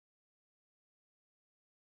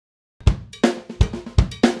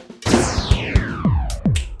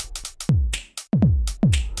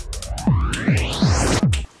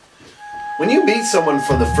When you meet someone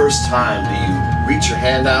for the first time, do you reach your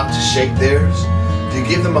hand out to shake theirs? Do you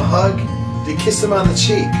give them a hug? Do you kiss them on the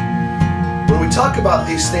cheek? When we talk about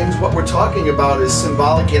these things, what we're talking about is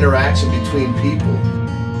symbolic interaction between people.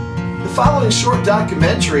 The following short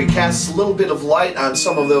documentary casts a little bit of light on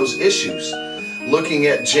some of those issues, looking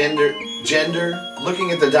at gender, looking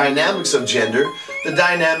at the dynamics of gender, the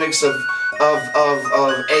dynamics of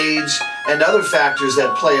age, and other factors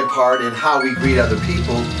that play a part in how we greet other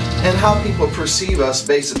people and how people perceive us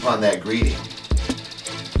based upon that greeting.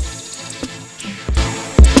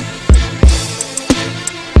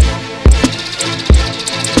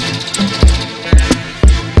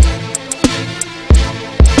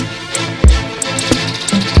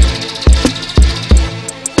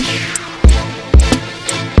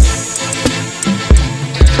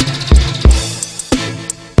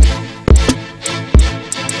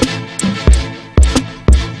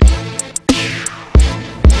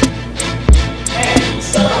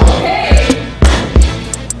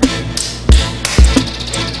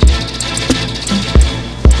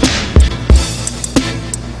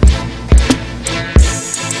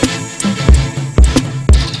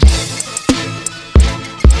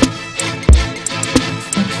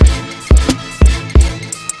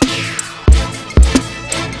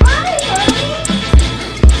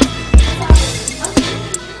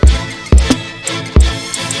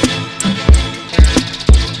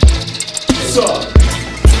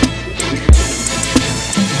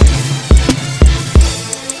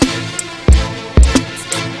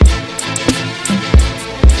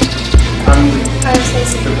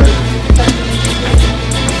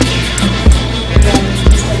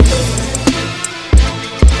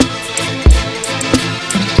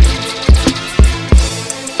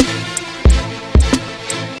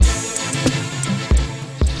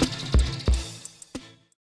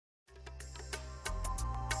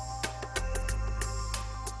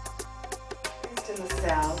 In the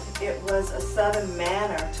South, it was a Southern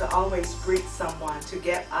manner to always greet someone, to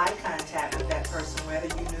get eye contact with that person, whether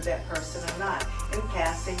you knew that person or not. In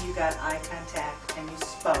passing, you got eye contact and you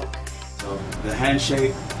spoke. So the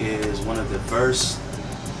handshake is one of the first,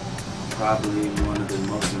 probably one of the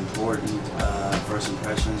most important first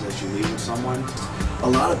impressions that you leave with someone. A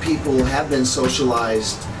lot of people have been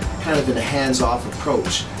socialized kind of in a hands-off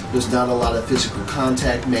approach. There's not a lot of physical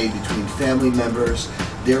contact made between family members.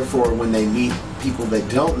 Therefore, when they meet people they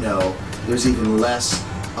don't know, there's even less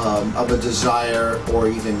of a desire or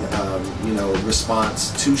even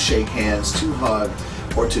response to shake hands, to hug,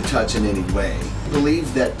 or to touch in any way. I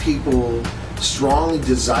believe that people strongly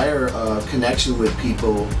desire a connection with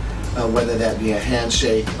people, whether that be a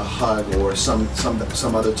handshake, a hug, or some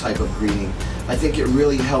other type of greeting. I think it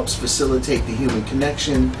really helps facilitate the human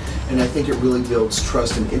connection, and I think it really builds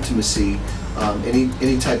trust and intimacy in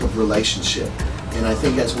any type of relationship. And I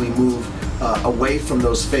think as we move away from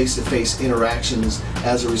those face-to-face interactions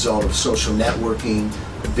as a result of social networking,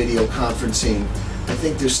 video conferencing, I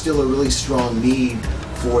think there's still a really strong need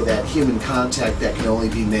for that human contact that can only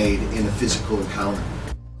be made in a physical encounter.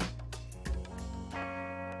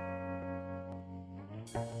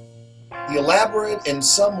 The elaborate and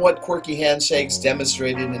somewhat quirky handshakes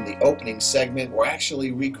demonstrated in the opening segment were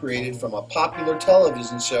actually recreated from a popular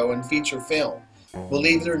television show and feature film.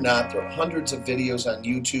 Believe it or not, there are hundreds of videos on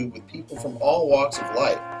YouTube with people from all walks of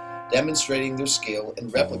life demonstrating their skill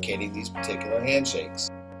in replicating these particular handshakes.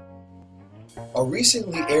 A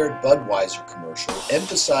recently aired Budweiser commercial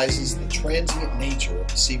emphasizes the transient nature of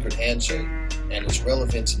the secret handshake and its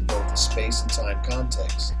relevance in both the space and time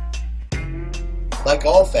context. Like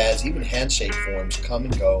all fads, even handshake forms come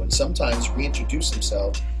and go and sometimes reintroduce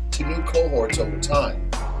themselves to new cohorts over time,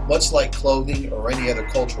 much like clothing or any other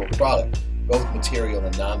cultural product, both material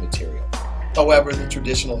and non-material. However, the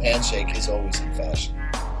traditional handshake is always in fashion.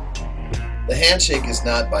 The handshake is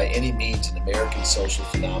not by any means an American social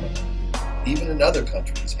phenomenon. Even in other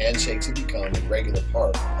countries, handshakes have become a regular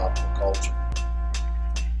part of popular culture.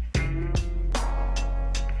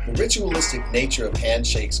 The ritualistic nature of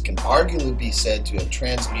handshakes can arguably be said to have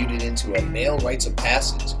transmuted into a male rites of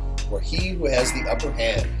passage, where he who has the upper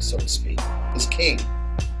hand, so to speak, is king.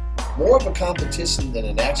 More of a competition than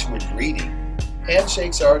an actual greeting,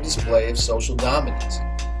 handshakes are a display of social dominance,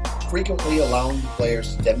 frequently allowing the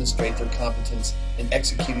players to demonstrate their competence in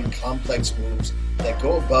executing complex moves that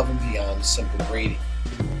go above and beyond a simple greeting.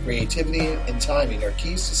 Creativity and timing are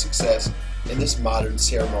keys to success in this modern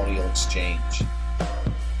ceremonial exchange.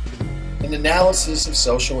 An analysis of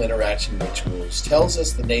social interaction rituals tells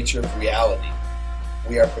us the nature of reality.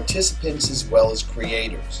 We are participants as well as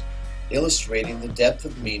creators, illustrating the depth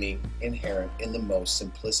of meaning inherent in the most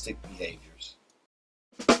simplistic behaviors.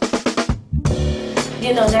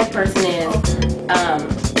 you know, that person is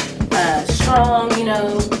strong, you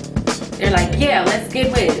know, they're like, yeah, let's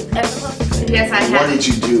get with it. Yes, I What have. did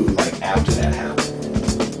you do like after that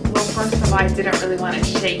happened? Well, first of all, I didn't really want to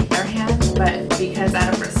shake their hand, but because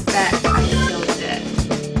out of respect, I still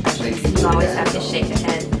did. You always have to shake a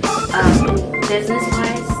hand.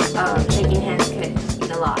 Business-wise, shaking hands could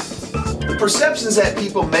mean a lot. The perceptions that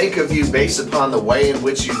people make of you based upon the way in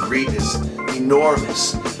which you greet is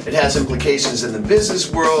enormous. It has implications in the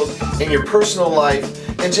business world, in your personal life,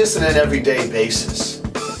 and just on an everyday basis.